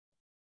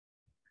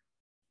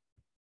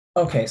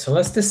Okay, so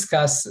let's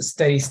discuss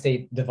steady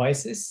state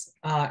devices.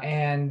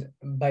 And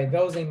by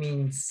those, I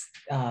mean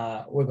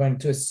we're going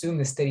to assume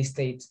the steady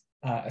state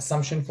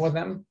assumption for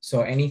them.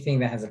 So anything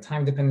that has a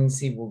time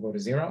dependency will go to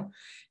zero.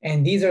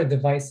 And these are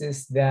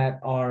devices that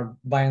are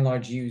by and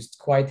large used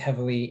quite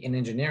heavily in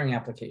engineering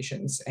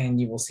applications. And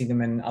you will see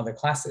them in other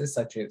classes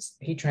such as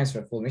heat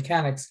transfer, fluid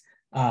mechanics,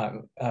 uh,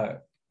 uh,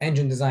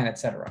 engine design,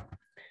 etc.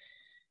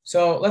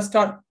 So let's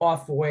start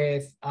off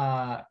with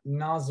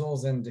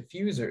nozzles and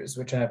diffusers,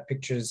 which have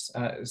pictures,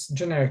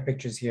 generic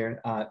pictures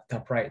here,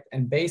 top right.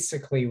 And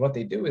basically what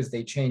they do is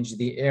they change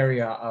the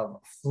area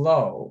of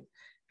flow.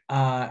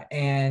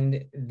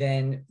 And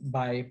then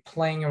by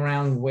playing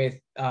around with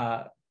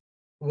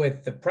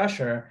the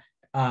pressure,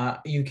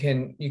 you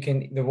can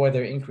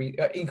whether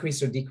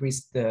increase or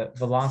decrease the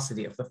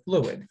velocity of the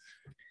fluid.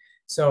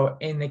 So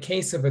in the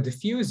case of a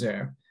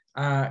diffuser,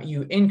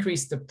 you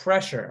increase the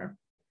pressure,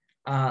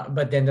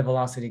 but then the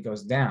velocity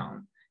goes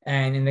down.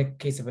 And in the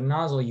case of a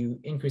nozzle, you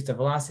increase the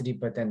velocity,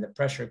 but then the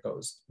pressure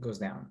goes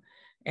down.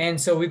 And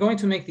so we're going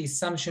to make the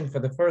assumption for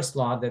the first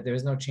law that there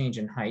is no change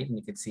in height. And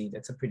you can see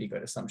that's a pretty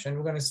good assumption.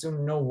 We're going to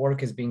assume no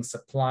work is being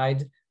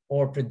supplied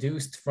or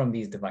produced from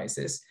these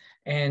devices.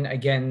 And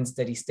again,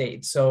 steady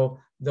state. So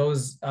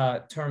those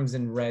terms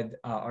in red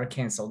are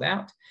canceled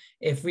out.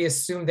 If we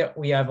assume that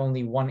we have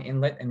only one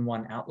inlet and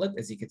one outlet,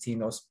 as you can see in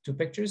those two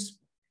pictures,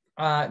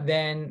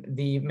 then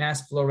the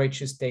mass flow rate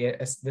should stay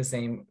the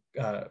same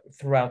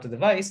throughout the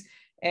device,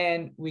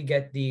 and we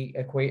get the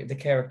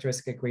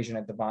characteristic equation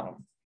at the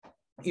bottom.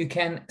 You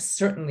can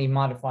certainly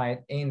modify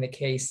it in the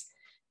case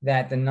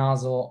that the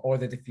nozzle or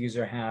the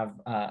diffuser have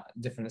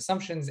different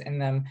assumptions in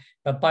them,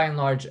 but by and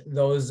large,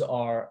 those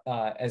are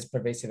as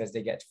pervasive as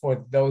they get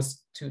for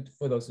those two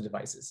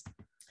devices.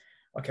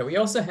 Okay, we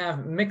also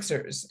have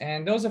mixers,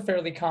 and those are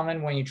fairly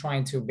common when you're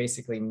trying to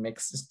basically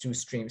mix two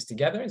streams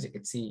together. As you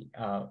can see,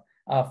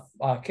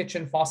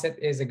 kitchen faucet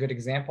is a good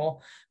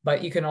example,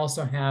 but you can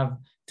also have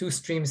two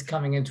streams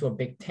coming into a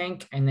big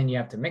tank, and then you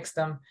have to mix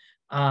them,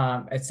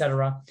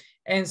 etc.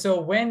 And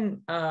so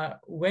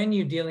when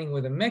you're dealing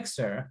with a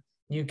mixer,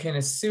 you can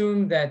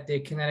assume that the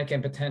kinetic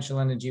and potential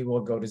energy will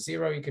go to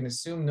zero. You can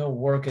assume no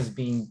work is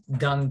being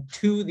done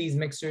to these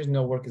mixers,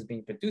 no work is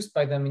being produced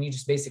by them, and you're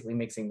just basically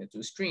mixing the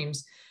two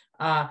streams.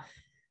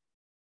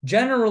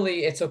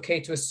 Generally, it's okay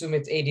to assume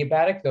it's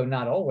adiabatic, though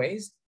not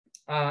always.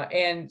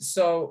 And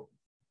so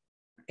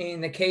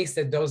in the case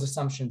that those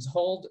assumptions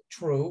hold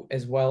true,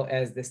 as well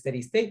as the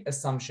steady state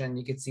assumption,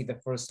 you can see the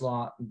first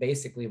law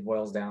basically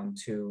boils down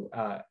to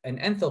an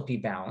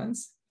enthalpy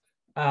balance,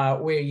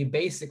 where you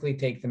basically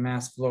take the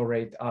mass flow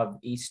rate of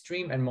each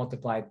stream and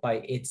multiply it by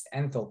its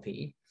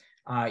enthalpy.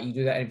 You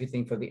do that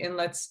everything for the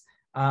inlets,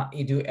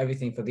 you do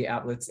everything for the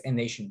outlets, and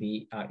they should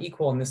be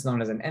equal, and this is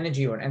known as an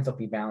energy or an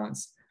enthalpy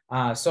balance.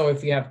 So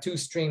if you have two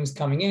streams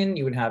coming in,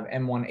 you would have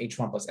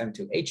M1H1 plus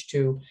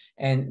M2H2,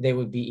 and they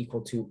would be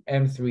equal to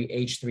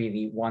M3H3,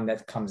 the one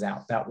that comes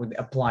out. That would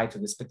apply to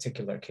this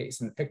particular case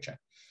in the picture.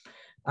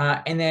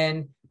 And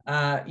then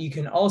you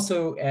can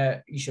also,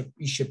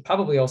 you should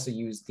probably also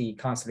use the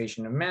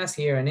conservation of mass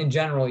here. And in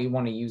general, you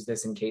want to use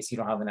this in case you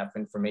don't have enough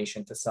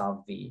information to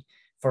solve the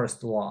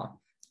first law.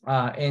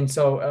 And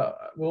so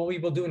we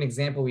will do an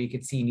example where you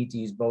could see you need to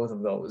use both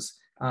of those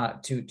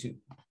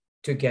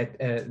to get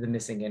the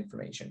missing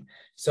information.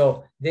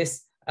 So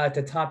this at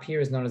the top here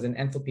is known as an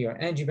enthalpy or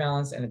energy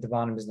balance, and at the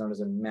bottom is known as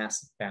a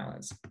mass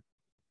balance.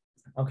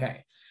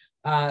 Okay.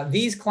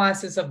 These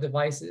classes of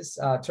devices,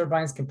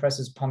 turbines,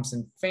 compressors, pumps,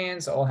 and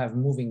fans all have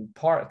moving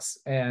parts,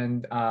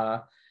 and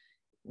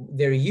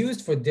they're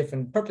used for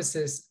different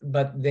purposes,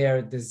 but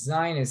their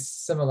design is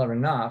similar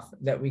enough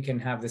that we can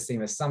have the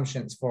same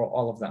assumptions for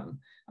all of them.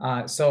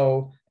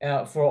 So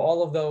for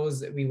all of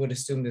those, we would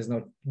assume there's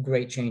no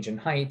great change in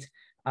height.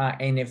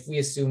 And if we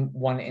assume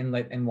one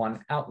inlet and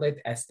one outlet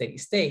as steady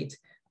state,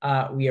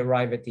 we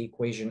arrive at the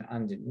equation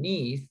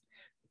underneath.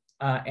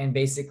 And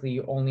basically,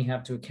 you only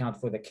have to account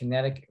for the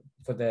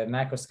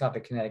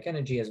macroscopic kinetic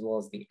energy as well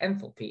as the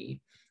enthalpy,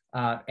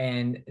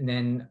 and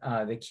then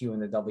the Q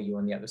and the W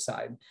on the other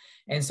side.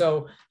 And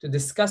so to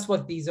discuss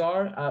what these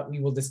are,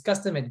 we will discuss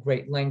them at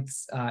great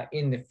lengths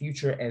in the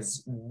future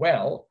as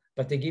well.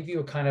 But to give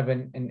you a kind of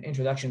an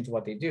introduction to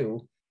what they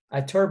do,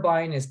 a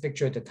turbine is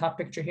pictured at the top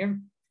picture here.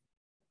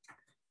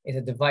 It's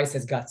a device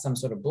that's got some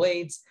sort of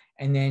blades,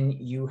 and then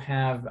you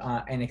have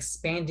an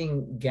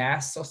expanding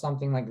gas or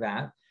something like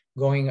that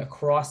going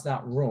across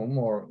that room,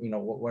 or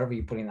wherever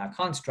you put in that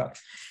construct.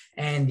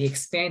 And the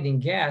expanding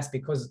gas,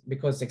 because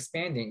it's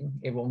expanding,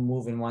 it will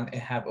move in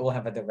it will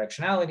have a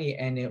directionality,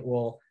 and it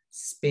will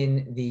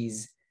spin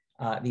these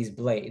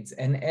blades.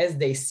 And as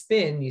they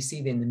spin, you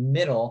see that in the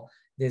middle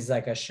there's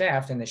like a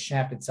shaft, and the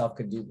shaft itself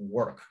could do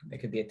work. It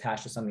could be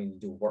attached to something to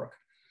do work.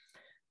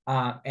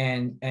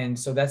 And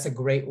so that's a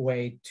great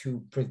way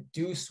to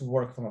produce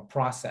work from a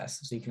process.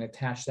 So you can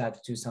attach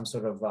that to some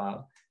sort of,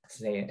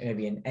 say,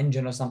 maybe an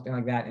engine or something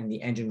like that, and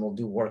the engine will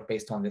do work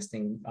based on this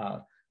thing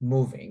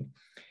moving.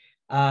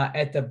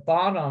 At the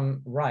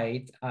bottom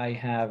right, I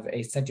have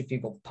a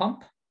centrifugal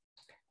pump.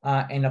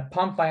 And a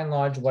pump, by and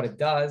large, what it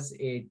does,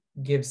 it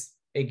gives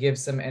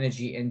some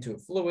energy into a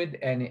fluid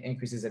and it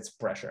increases its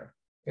pressure.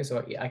 Okay,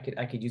 so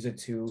I could use it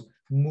to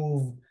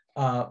move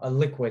a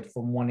liquid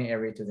from one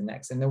area to the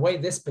next. And the way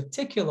this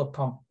particular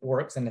pump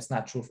works, and it's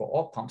not true for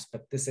all pumps,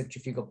 but this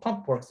centrifugal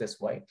pump works this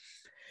way.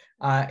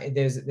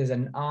 There's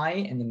an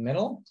eye in the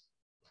middle,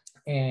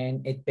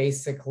 and it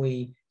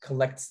basically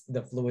collects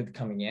the fluid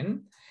coming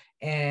in.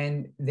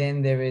 And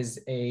then there is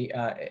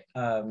a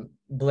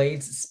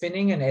blades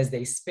spinning, and as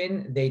they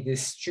spin, they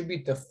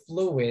distribute the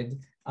fluid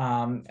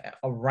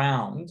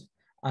around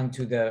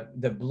onto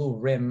the blue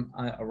rim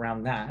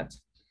around that.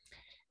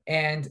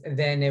 And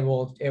then it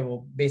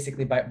will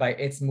basically by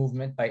its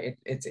movement, by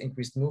its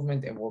increased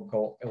movement, it will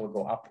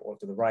go up or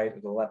to the right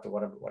or the left or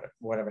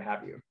whatever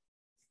have you.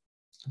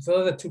 So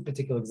those are two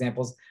particular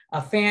examples.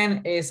 A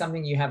fan is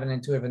something you have an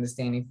intuitive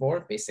understanding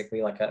for,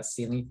 basically like a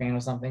ceiling fan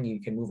or something.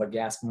 You can move a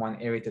gas from one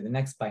area to the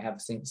next by having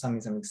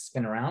something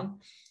spin around.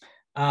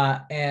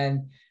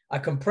 And a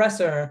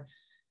compressor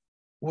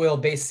will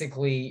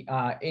basically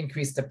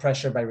increase the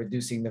pressure by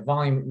reducing the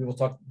volume. We will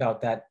talk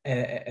about that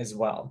as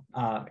well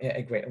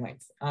at great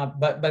length.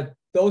 But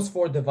those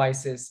four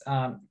devices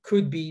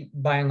could be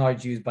by and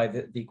large used by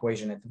the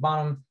equation at the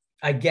bottom.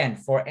 Again,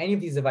 for any of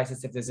these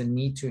devices, if there's a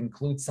need to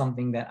include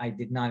something that I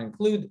did not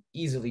include,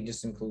 easily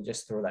just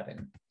throw that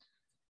in.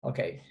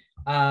 Okay,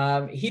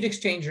 heat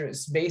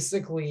exchangers,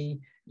 basically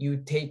you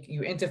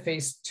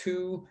interface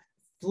two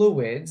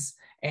fluids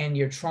and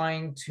you're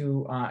trying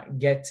to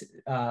get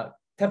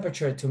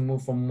temperature to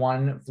move from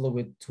one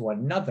fluid to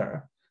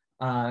another.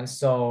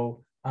 Those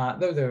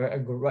are a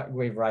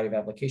great variety of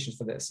applications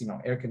for this,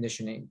 air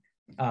conditioning,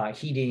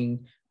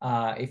 heating,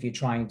 if you're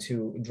trying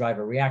to drive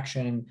a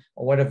reaction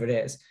or whatever it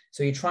is.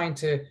 So you're trying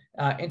to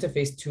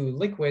interface two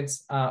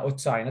liquids, not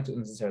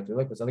necessarily two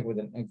liquids, a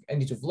liquid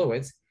and two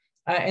fluids.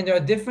 And there are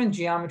different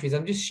geometries.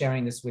 I'm just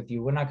sharing this with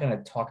you. We're not going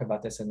to talk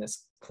about this in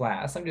this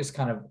class. I'm just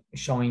kind of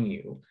showing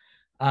you.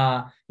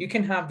 You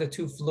can have the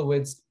two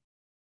fluids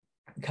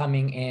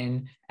coming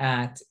in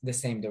at the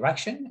same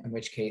direction, in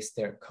which case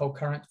they're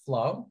co-current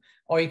flow,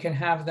 or you can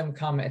have them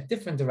come at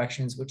different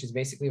directions, which is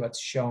basically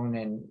what's shown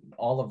in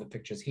all of the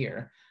pictures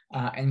here,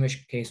 in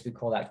which case we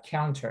call that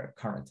counter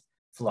current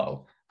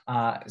flow.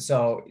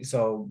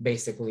 So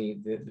basically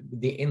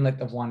the inlet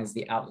of one is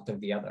the outlet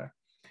of the other.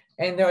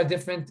 And there are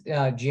different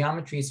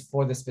geometries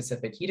for the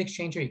specific heat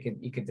exchanger.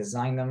 You could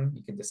design them,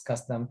 you could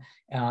discuss them.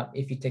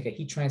 If you take a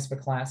heat transfer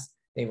class,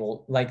 they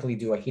will likely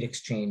do a heat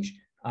exchange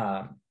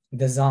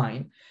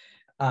design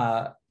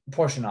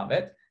portion of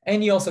it.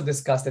 And you also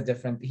discussed the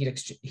different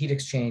heat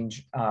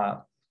exchange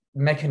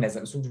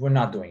mechanisms, which we're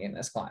not doing in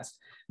this class.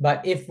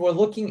 But if we're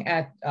looking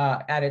at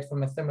it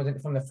from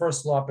the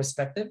first law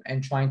perspective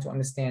and trying to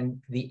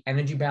understand the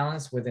energy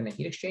balance within a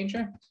heat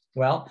exchanger,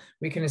 well,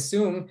 we can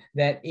assume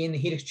that in the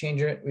heat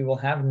exchanger, we will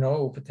have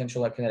no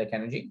potential kinetic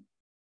energy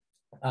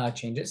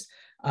changes.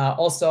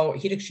 Also,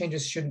 heat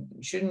exchangers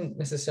shouldn't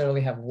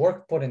necessarily have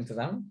work put into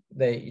them.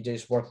 They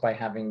just work by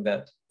having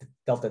the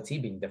delta T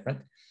being different.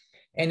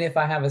 And if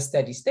I have a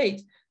steady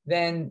state,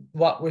 then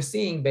what we're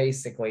seeing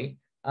basically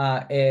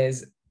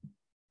is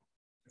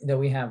that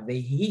we have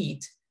the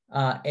heat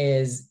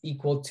is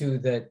equal to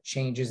the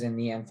changes in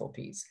the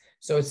enthalpies.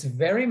 So it's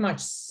very much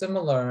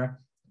similar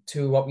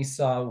to what we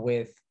saw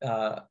with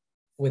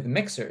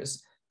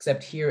mixers,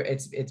 except here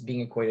it's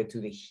being equated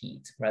to the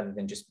heat rather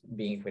than just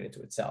being equated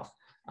to itself.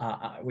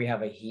 We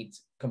have a heat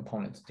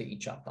component to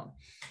each of them.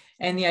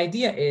 And the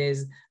idea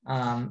is,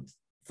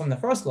 from the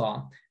first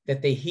law,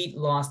 that the heat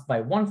lost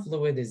by one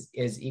fluid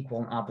is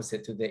equal and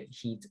opposite to the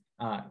heat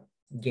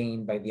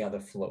gained by the other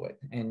fluid.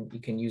 And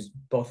you can use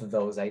both of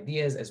those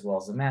ideas as well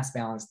as the mass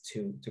balance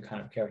to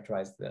kind of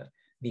characterize the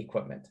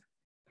equipment.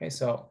 Okay,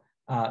 so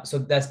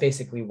that's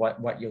basically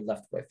what you're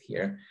left with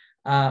here.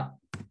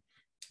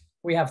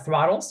 We have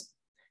throttles,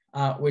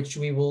 which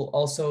we will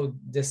also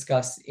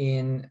discuss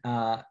in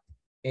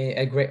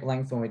at great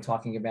length when we're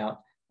talking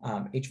about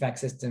HVAC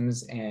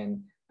systems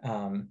and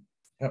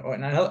or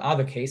in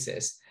other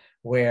cases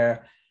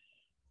where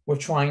we're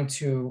trying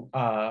to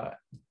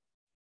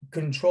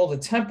control the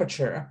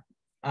temperature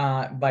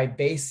by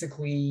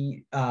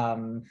basically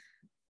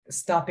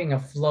stopping a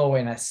flow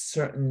in a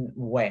certain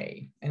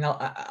way. And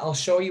I'll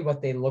show you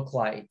what they look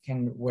like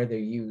and where they're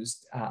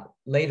used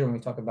later when we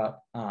talk about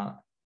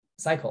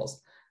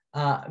cycles.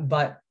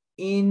 But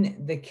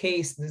in the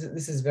case,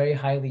 this is very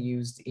highly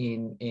used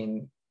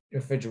in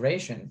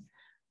refrigeration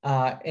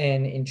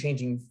and in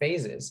changing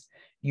phases.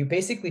 You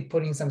basically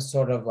putting some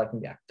sort of like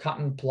a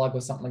cotton plug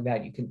or something like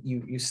that.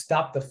 You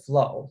stop the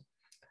flow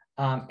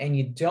and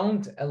you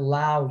don't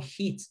allow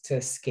heat to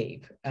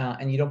escape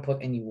and you don't put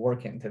any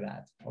work into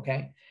that,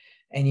 okay?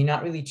 And you're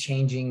not really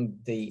changing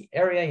the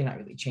area, you're not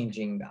really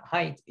changing the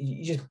height.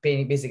 You just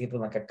basically put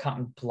like a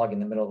cotton plug in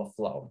the middle of the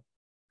flow.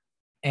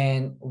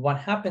 And what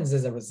happens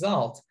as a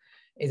result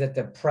is that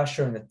the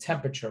pressure and the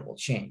temperature will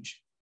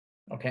change,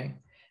 okay?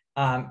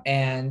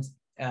 And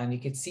you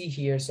can see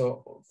here,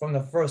 so from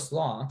the first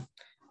law,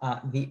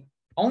 the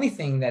only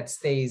thing that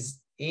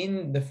stays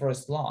in the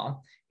first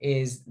law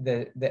is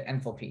the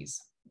enthalpies.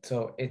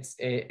 So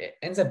it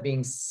ends up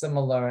being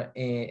similar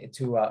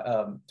to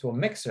a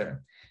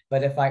mixer,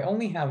 but if I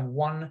only have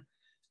one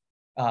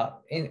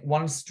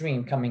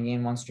stream coming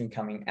in, one stream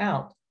coming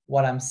out,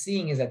 what I'm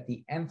seeing is that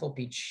the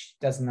enthalpy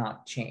does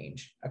not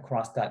change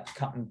across that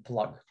cotton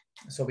plug.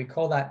 So we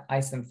call that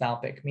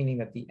isenthalpic, meaning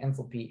that the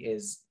enthalpy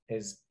is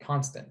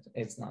constant,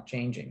 it's not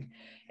changing.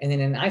 And in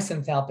an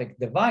isenthalpic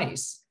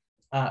device,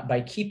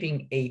 by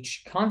keeping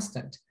H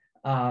constant,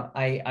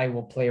 I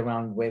will play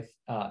around with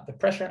the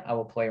pressure, I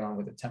will play around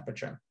with the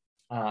temperature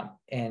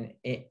and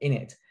in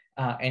it.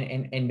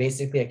 And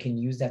basically I can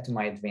use that to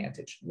my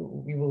advantage.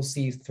 We will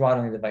see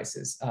throttling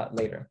devices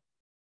later.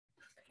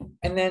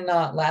 And then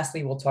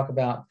lastly, we'll talk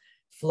about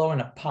flow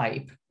in a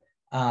pipe.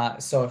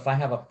 So if I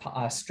have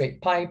a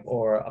straight pipe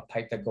or a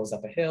pipe that goes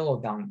up a hill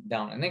or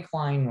down an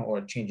incline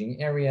or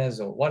changing areas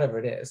or whatever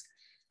it is,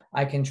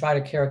 I can try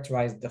to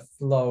characterize the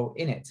flow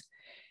in it.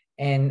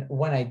 And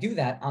when I do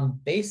that, I'm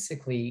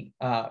basically,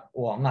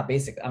 well, not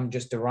basic, I'm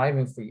just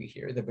deriving for you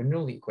here the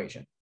Bernoulli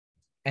equation.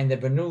 And the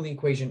Bernoulli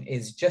equation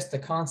is just a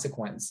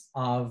consequence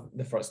of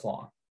the first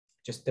law,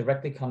 just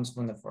directly comes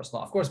from the first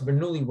law. Of course,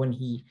 Bernoulli, when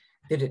he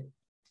did it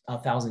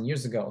 1,000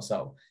 years ago,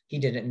 so he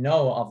didn't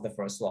know of the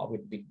first law,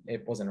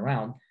 it wasn't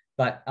around,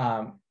 but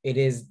it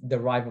is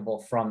derivable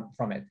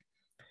from it.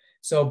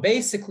 So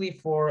basically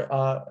for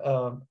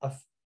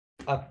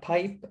a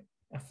pipe,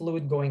 a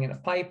fluid going in a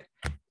pipe,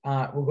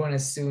 we're going to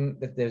assume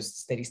that there's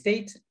steady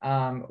state.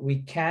 We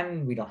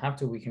don't have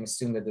to, we can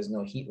assume that there's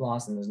no heat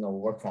loss and there's no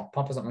work from a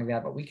pump or something like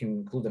that, but we can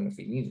include them if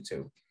we needed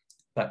to.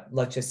 But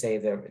let's just say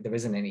there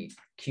isn't any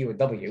Q or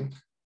W.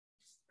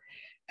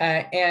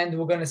 And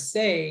we're going to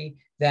say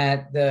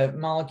that the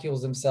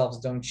molecules themselves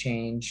don't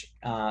change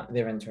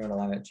their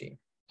internal energy,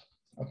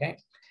 okay?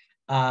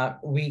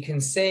 We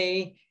can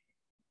say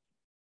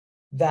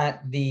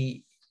that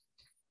the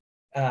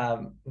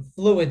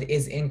fluid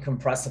is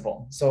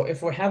incompressible. So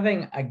if we're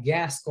having a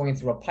gas going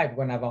through a pipe,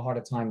 we're gonna have a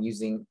harder time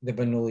using the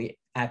Bernoulli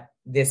at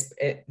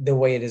the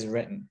way it is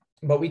written,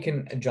 but we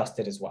can adjust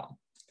it as well.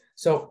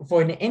 So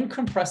for an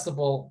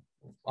incompressible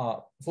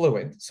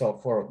fluid, so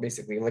for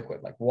basically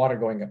liquid, like water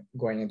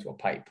going into a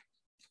pipe,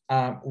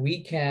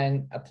 we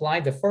can apply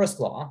the first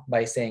law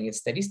by saying it's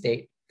steady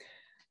state,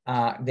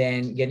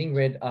 then getting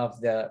rid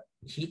of the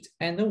heat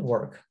and the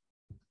work,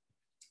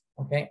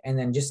 okay? And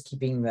then just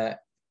keeping the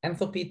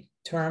enthalpy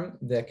term,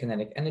 the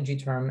kinetic energy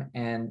term,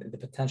 and the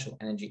potential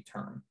energy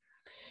term.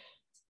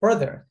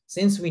 Further,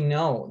 since we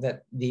know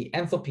that the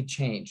enthalpy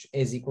change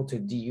is equal to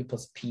du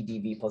plus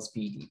pdv plus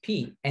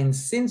vdp, and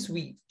since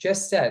we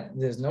just said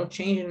there's no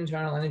change in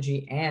internal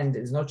energy and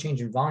there's no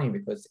change in volume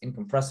because it's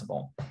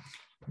incompressible,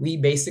 we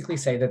basically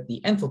say that the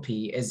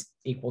enthalpy is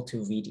equal to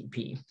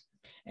vdp.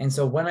 And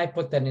so when I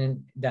put that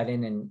in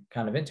and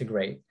kind of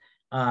integrate,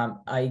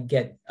 I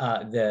get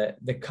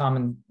the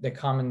common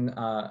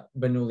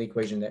Bernoulli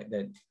equation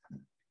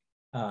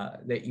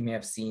that you may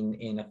have seen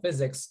in a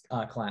physics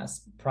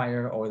class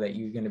prior, or that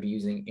you're going to be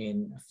using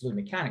in a fluid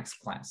mechanics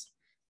class.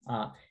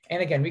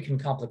 And again, we can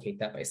complicate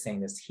that by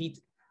saying this heat.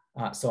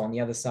 So on the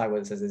other side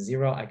where it says a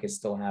 0, I could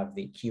still have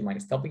the Q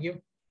minus W.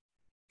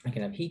 I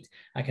can have heat.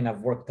 I can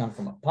have work done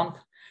from a pump.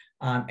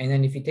 And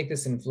then if you take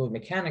this in fluid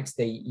mechanics,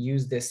 they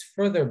use this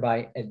further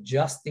by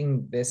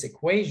adjusting this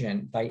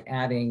equation by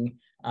adding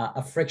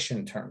a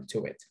friction term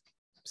to it,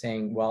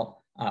 saying,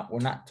 well, we're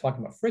not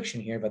talking about friction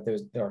here, but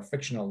there are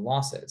frictional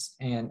losses,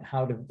 and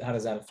how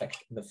does that affect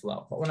the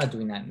flow? But we're not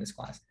doing that in this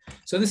class.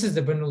 So this is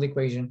the Bernoulli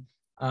equation.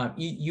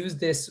 You use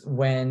this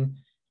when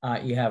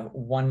you have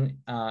one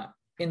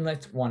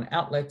inlet, one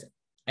outlet,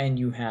 and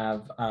you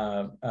have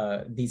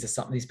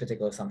these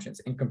particular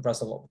assumptions: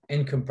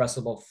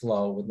 incompressible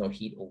flow with no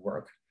heat or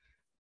work.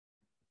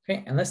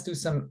 Okay, and let's do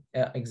some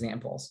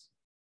examples.